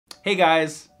Hey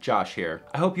guys, Josh here.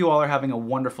 I hope you all are having a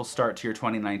wonderful start to your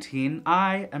 2019.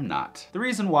 I am not. The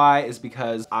reason why is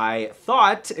because I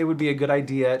thought it would be a good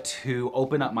idea to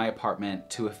open up my apartment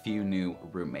to a few new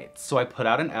roommates. So I put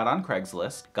out an ad on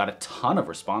Craigslist, got a ton of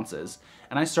responses,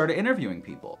 and I started interviewing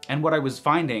people. And what I was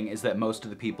finding is that most of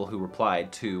the people who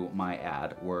replied to my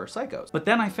ad were psychos. But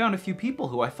then I found a few people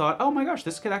who I thought, oh my gosh,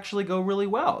 this could actually go really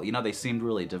well. You know, they seemed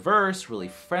really diverse, really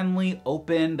friendly,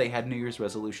 open, they had New Year's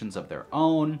resolutions of their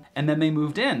own, and then they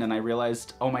moved in and I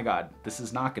realized, oh my God, this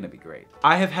is not gonna be great.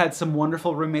 I have had some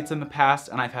wonderful roommates in the past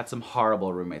and I've had some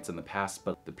horrible roommates in the past,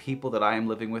 but the people that I am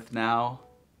living with now,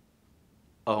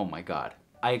 oh my God.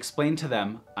 I explained to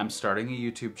them, I'm starting a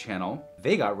YouTube channel.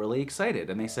 They got really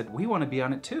excited and they said, we want to be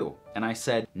on it too. And I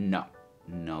said, no,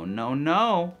 no, no,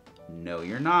 no. No,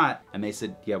 you're not. And they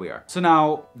said, yeah, we are. So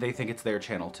now they think it's their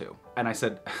channel too. And I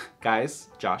said, guys,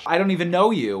 Josh, I don't even know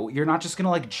you. You're not just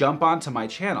gonna like jump onto my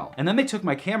channel. And then they took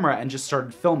my camera and just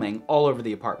started filming all over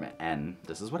the apartment. And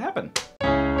this is what happened.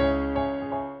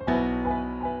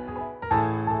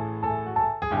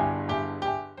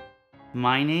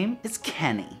 My name is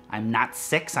Kenny. I'm not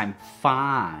 6, I'm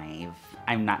 5.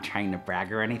 I'm not trying to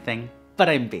brag or anything, but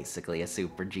I'm basically a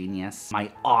super genius. My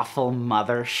awful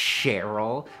mother,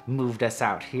 Cheryl, moved us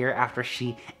out here after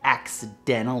she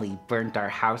accidentally burnt our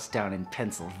house down in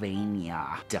Pennsylvania.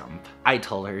 Dump. I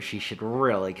told her she should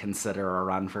really consider a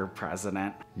run for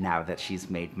president. Now that she's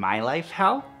made my life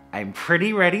hell, I'm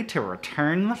pretty ready to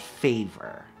return the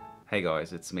favor. Hey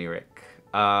guys, it's me, Rick.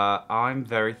 I'm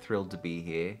very thrilled to be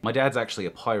here. My dad's actually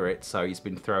a pirate, so he's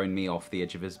been throwing me off the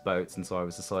edge of his boat since I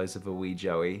was the size of a wee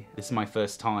Joey. This is my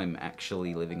first time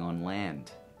actually living on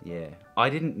land. Yeah. I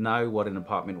didn't know what an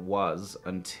apartment was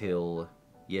until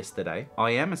yesterday.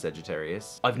 I am a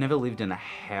Sagittarius. I've never lived in a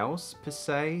house per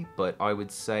se, but I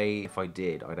would say if I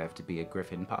did, I'd have to be a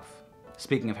Griffin Puff.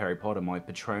 Speaking of Harry Potter, my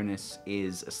Patronus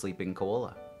is a sleeping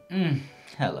koala.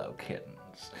 Hello, kittens.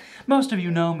 Most of you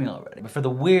know me already, but for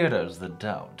the weirdos that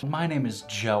don't, my name is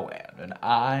Joanne, and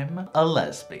I'm a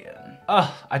lesbian.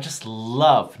 Ugh, I just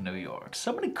love New York.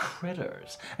 So many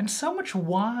critters, and so much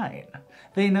wine.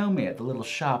 They know me at the little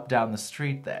shop down the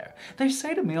street there. They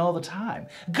say to me all the time,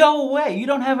 go away, you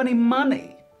don't have any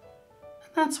money.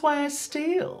 And that's why I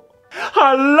steal.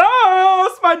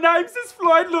 Hello, my name is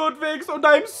Floyd Ludwig and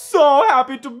I'm so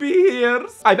happy to be here.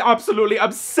 I'm absolutely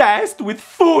obsessed with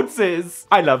foodses.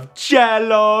 I love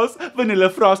jellos, vanilla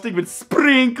frosting with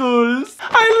sprinkles.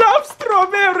 I love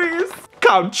strawberries,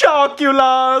 Count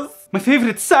Chocula's. My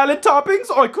favorite salad toppings?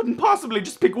 Oh, I couldn't possibly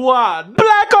just pick one.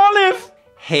 Black olive.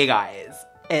 Hey guys,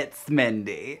 it's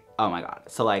Mindy. Oh my God.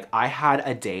 So like I had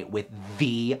a date with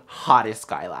the hottest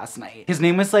guy last night. His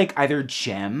name was like either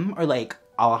Jim or like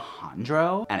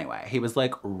Alejandro. Anyway, he was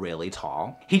like really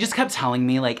tall. He just kept telling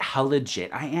me like how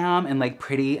legit I am and like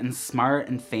pretty and smart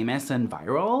and famous and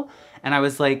viral. And I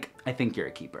was like, I think you're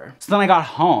a keeper. So then I got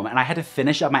home and I had to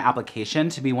finish up my application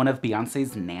to be one of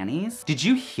Beyonce's nannies. Did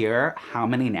you hear how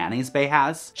many nannies Bey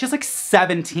has? She has like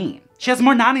 17. She has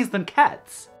more nannies than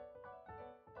cats.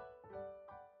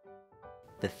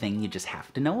 The thing you just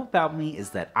have to know about me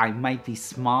is that I might be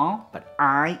small, but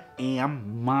I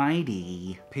am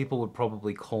mighty. People would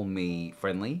probably call me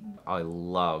friendly. I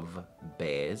love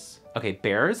bears. Okay,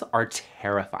 bears are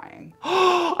terrifying.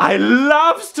 I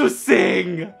love to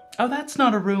sing. Oh, that's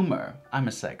not a rumor. I'm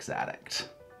a sex addict.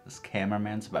 This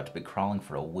cameraman's about to be crawling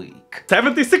for a week.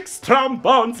 76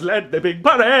 trombones led the big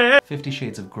parade. 50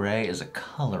 Shades of Grey is a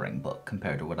coloring book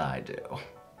compared to what I do.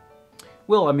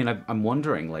 Well, I mean, I'm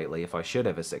wondering lately if I should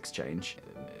have a sex change.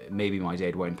 Maybe my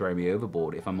dad won't throw me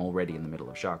overboard if I'm already in the middle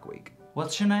of Shark Week.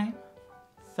 What's your name?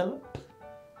 Philip?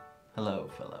 Hello,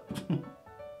 Philip.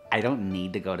 I don't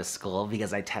need to go to school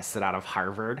because I tested out of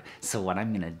Harvard. So what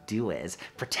I'm gonna do is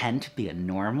pretend to be a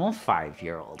normal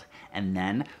 5-year-old. And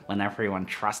then when everyone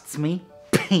trusts me,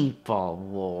 paintball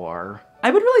war. I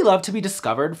would really love to be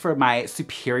discovered for my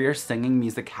superior singing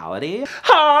musicality.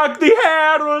 Hark the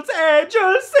heralds,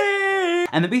 angels sing!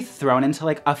 And then be thrown into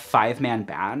like a 5-man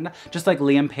band, just like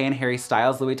Liam Payne, Harry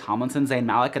Styles, Louis Tomlinson, Zayn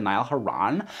Malik, and Niall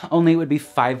Horan. Only it would be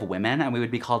 5 women and we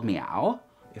would be called Meow.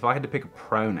 If I had to pick a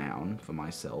pronoun for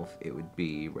myself, it would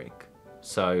be Rick.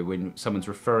 So when someone's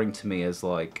referring to me as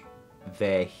like,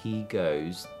 there he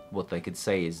goes, what they could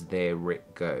say is there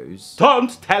Rick goes.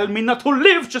 Don't tell me not to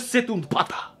live, just sit and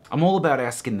butter. I'm all about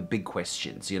asking the big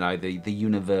questions, you know, the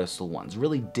universal ones,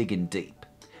 really digging deep.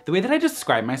 The way that I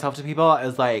describe myself to people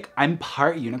is like, I'm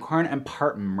part unicorn and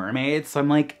part mermaid, so I'm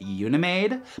like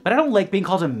unimaid, but I don't like being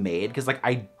called a maid because like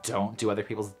I don't do other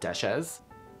people's dishes.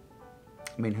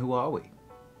 I mean, who are we?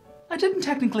 I didn't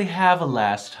technically have a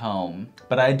last home,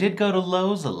 but I did go to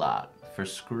Lowe's a lot for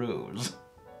screws.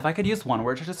 If I could use one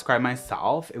word to describe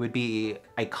myself, it would be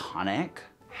iconic.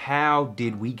 How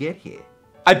did we get here?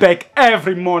 I bake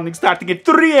every morning starting at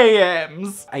 3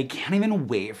 a.m. I can't even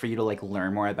wait for you to like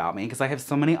learn more about me because I have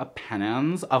so many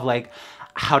opinions of like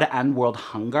how to end world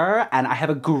hunger, and I have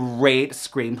a great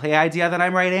screenplay idea that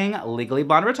I'm writing, Legally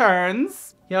Blonde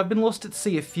Returns. Yeah, I've been lost at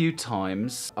sea a few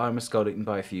times. I almost got eaten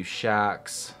by a few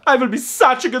sharks. I will be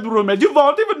such a good roommate, you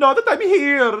won't even know that I'm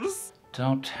here.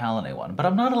 Don't tell anyone, but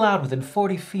I'm not allowed within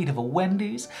 40 feet of a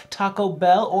Wendy's, Taco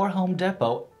Bell, or Home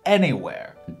Depot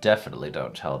anywhere. Definitely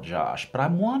don't tell Josh, but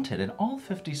I'm wanted in all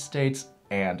 50 states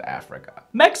and Africa.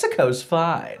 Mexico's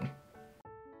fine.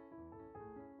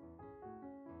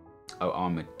 Oh,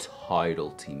 I'm a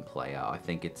total team player. I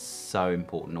think it's so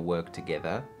important to work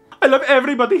together. I love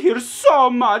everybody here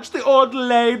so much. The old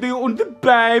lady, and the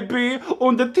baby,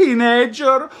 and the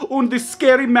teenager, and the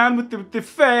scary man with the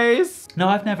face. No,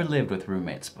 I've never lived with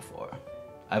roommates before.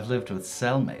 I've lived with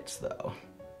cellmates, though.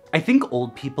 I think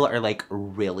old people are like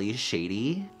really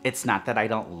shady. It's not that I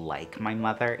don't like my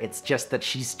mother, it's just that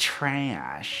she's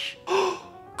trash.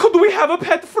 Could we have a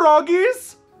pet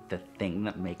froggies? The thing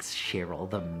that makes Cheryl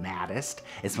the maddest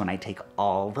is when I take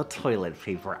all the toilet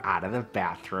paper out of the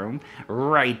bathroom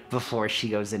right before she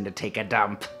goes in to take a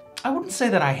dump. I wouldn't say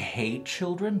that I hate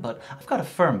children, but I've got a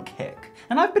firm kick,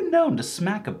 and I've been known to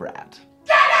smack a brat.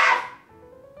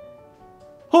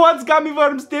 Who wants gummy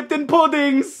worms dipped in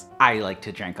puddings? I like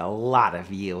to drink a lot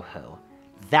of Yoo-hoo.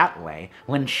 That way,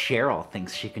 when Cheryl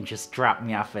thinks she can just drop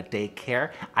me off at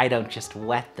daycare, I don't just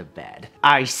wet the bed.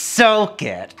 I soak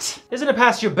it. Isn't it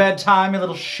past your bedtime, you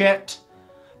little shit?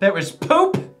 There is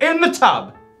poop in the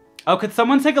tub. Oh, could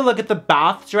someone take a look at the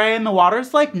bath drain? The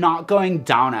water's like not going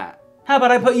down it. How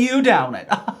about I put you down it?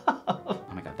 Oh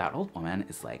my god, that old woman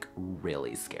is like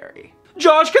really scary.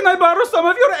 Josh, can I borrow some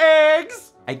of your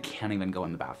eggs? I can't even go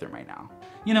in the bathroom right now.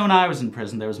 You know, when I was in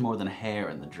prison, there was more than hair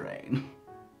in the drain.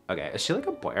 Okay, is she like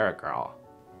a boy or a girl?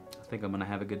 I think I'm gonna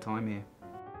have a good time here.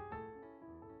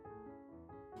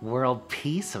 World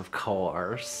peace, of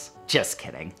course. Just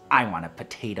kidding. I want a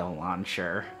potato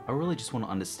launcher. I really just want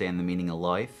to understand the meaning of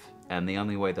life, and the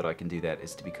only way that I can do that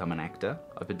is to become an actor.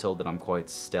 I've been told that I'm quite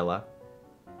Stella.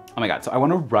 Oh my god, so I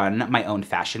want to run my own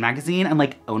fashion magazine and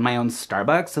like own my own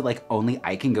Starbucks that like only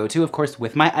I can go to, of course,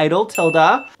 with my idol,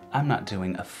 Tilda. I'm not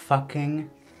doing a fucking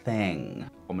thing.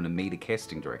 I'm gonna meet a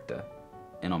casting director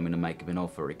and I'm gonna make him an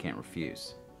offer he can't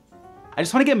refuse. I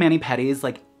just want to get mani-pedis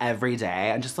like every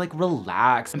day and just like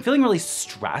relax. I'm feeling really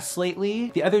stressed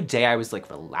lately. The other day I was like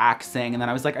relaxing and then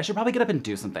I was like, I should probably get up and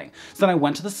do something. So then I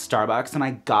went to the Starbucks and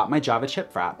I got my Java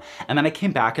chip frap. And then I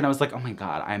came back and I was like, oh my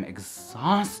god, I'm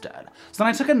exhausted. So then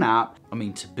I took a nap. I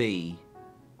mean, to be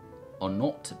or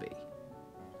not to be?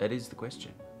 That is the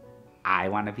question. I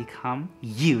want to become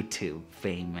YouTube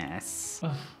famous.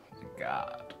 Oh my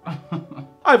god.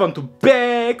 I want to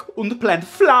bake and plant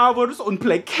flowers and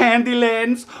play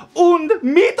Candylands and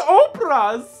meet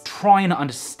operas. Trying to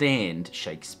understand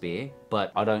Shakespeare,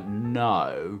 but I don't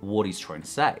know what he's trying to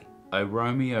say. Oh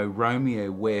Romeo, Romeo,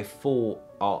 wherefore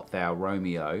art thou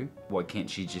Romeo? Why can't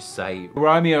she just say,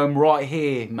 Romeo, I'm right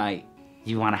here, mate?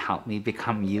 You want to help me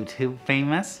become YouTube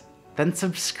famous? Then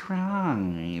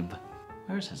subscribe.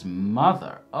 Where's his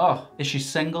mother? Oh, is she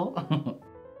single?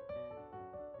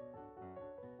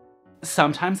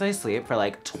 Sometimes I sleep for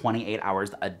like 28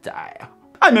 hours a day.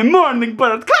 I'm a morning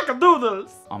bird,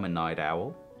 cock-a-doodles. I'm a night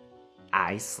owl.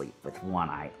 I sleep with one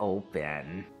eye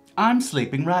open. I'm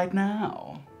sleeping right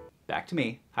now. Back to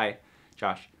me. Hi,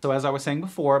 Josh. So as I was saying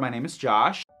before, my name is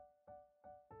Josh.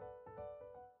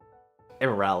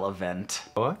 Irrelevant.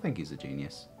 Oh, I think he's a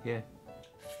genius. Yeah.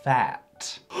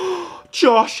 Fat.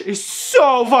 Josh is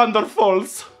so wonderful.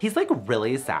 He's like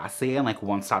really sassy and like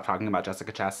won't stop talking about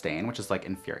Jessica Chastain, which is like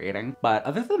infuriating. But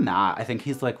other than that, I think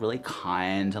he's like really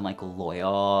kind and like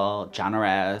loyal,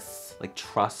 generous, like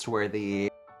trustworthy.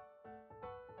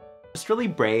 Just really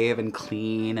brave and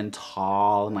clean and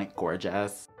tall and like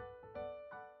gorgeous.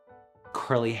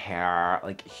 Curly hair,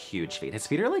 like huge feet. His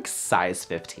feet are like size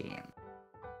 15.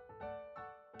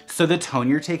 So the tone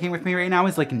you're taking with me right now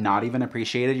is like not even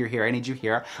appreciated. You're here, I need you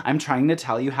here. I'm trying to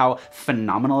tell you how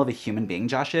phenomenal of a human being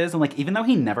Josh is. And like, even though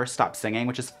he never stopped singing,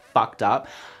 which is fucked up,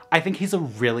 I think he's a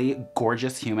really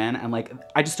gorgeous human. And like,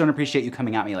 I just don't appreciate you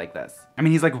coming at me like this. I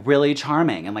mean, he's like really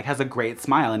charming and like has a great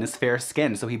smile and is fair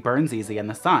skinned, so he burns easy in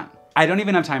the sun. I don't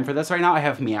even have time for this right now. I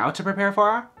have Meow to prepare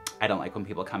for. I don't like when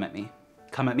people come at me.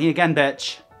 Come at me again,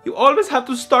 bitch. You always have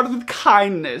to start with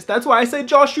kindness. That's why I say,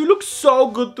 Josh, you look so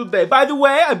good today. By the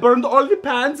way, I burned all the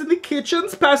pans in the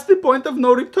kitchens past the point of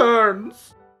no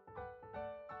returns.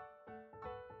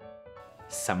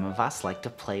 Some of us like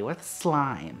to play with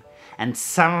slime, And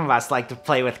some of us like to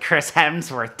play with Chris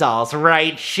Hemsworth dolls,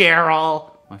 right,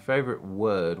 Cheryl? My favorite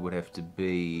word would have to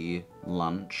be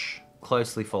lunch,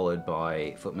 closely followed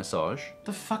by foot massage.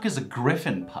 The fuck is a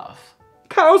griffin puff?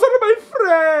 Cows are my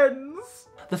friends!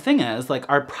 The thing is, like,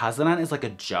 our president is like a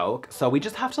joke, so we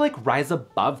just have to like rise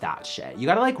above that shit. You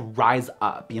gotta like rise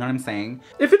up, you know what I'm saying?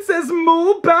 If it says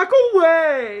moo, back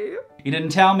away! You didn't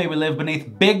tell me we live beneath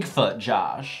Bigfoot,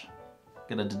 Josh.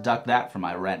 Gonna deduct that from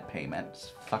my rent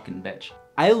payment, fucking bitch.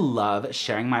 I love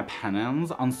sharing my opinions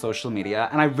on social media,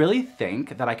 and I really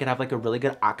think that I could have like a really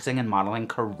good acting and modeling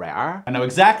career. I know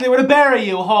exactly where to bury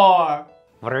you, whore!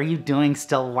 What are you doing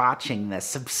still watching this?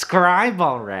 Subscribe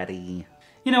already!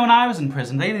 You know, when I was in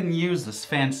prison, they didn't use this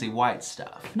fancy white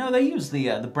stuff. No, they used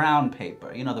the brown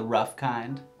paper, you know, the rough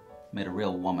kind. Made a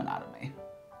real woman out of me.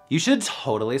 You should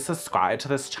totally subscribe to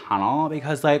this channel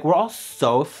because like we're all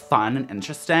so fun and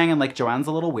interesting, and like Joanne's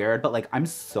a little weird, but like I'm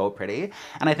so pretty,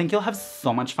 and I think you'll have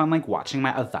so much fun like watching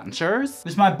my adventures.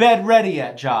 Is my bed ready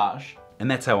yet, Josh? And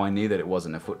that's how I knew that it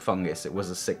wasn't a foot fungus, it was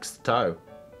a sixth toe.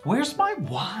 Where's my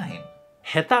wine?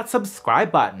 Hit that subscribe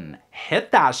button.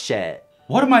 Hit that shit.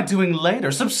 What am I doing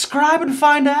later? Subscribe and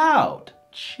find out.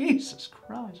 Jesus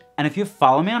Christ. And if you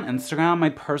follow me on Instagram,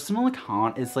 my personal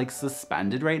account is like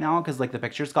suspended right now because like the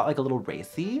pictures got like a little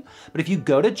racy. But if you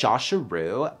go to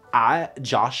Josharoo, at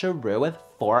Josharoo with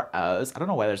 4 O's, I don't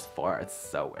know why there's 4, it's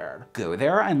so weird. Go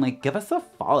there and like give us a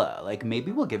follow. Like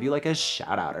maybe we'll give you like a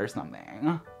shout out or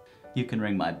something. You can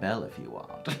ring my bell if you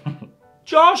want.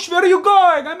 Josh, where are you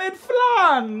going? I made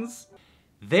plans!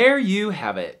 There you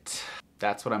have it.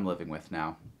 That's what I'm living with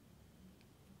now.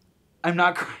 I'm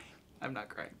not crying. I'm not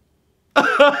crying.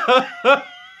 Ugh.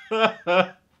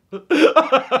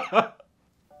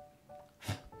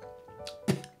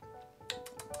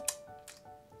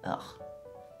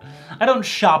 I don't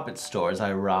shop at stores,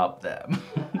 I rob them.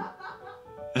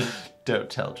 Don't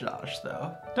tell Josh,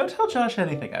 though. Don't tell Josh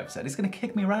anything I've said. He's gonna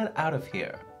kick me right out of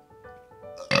here.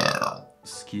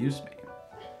 Excuse me.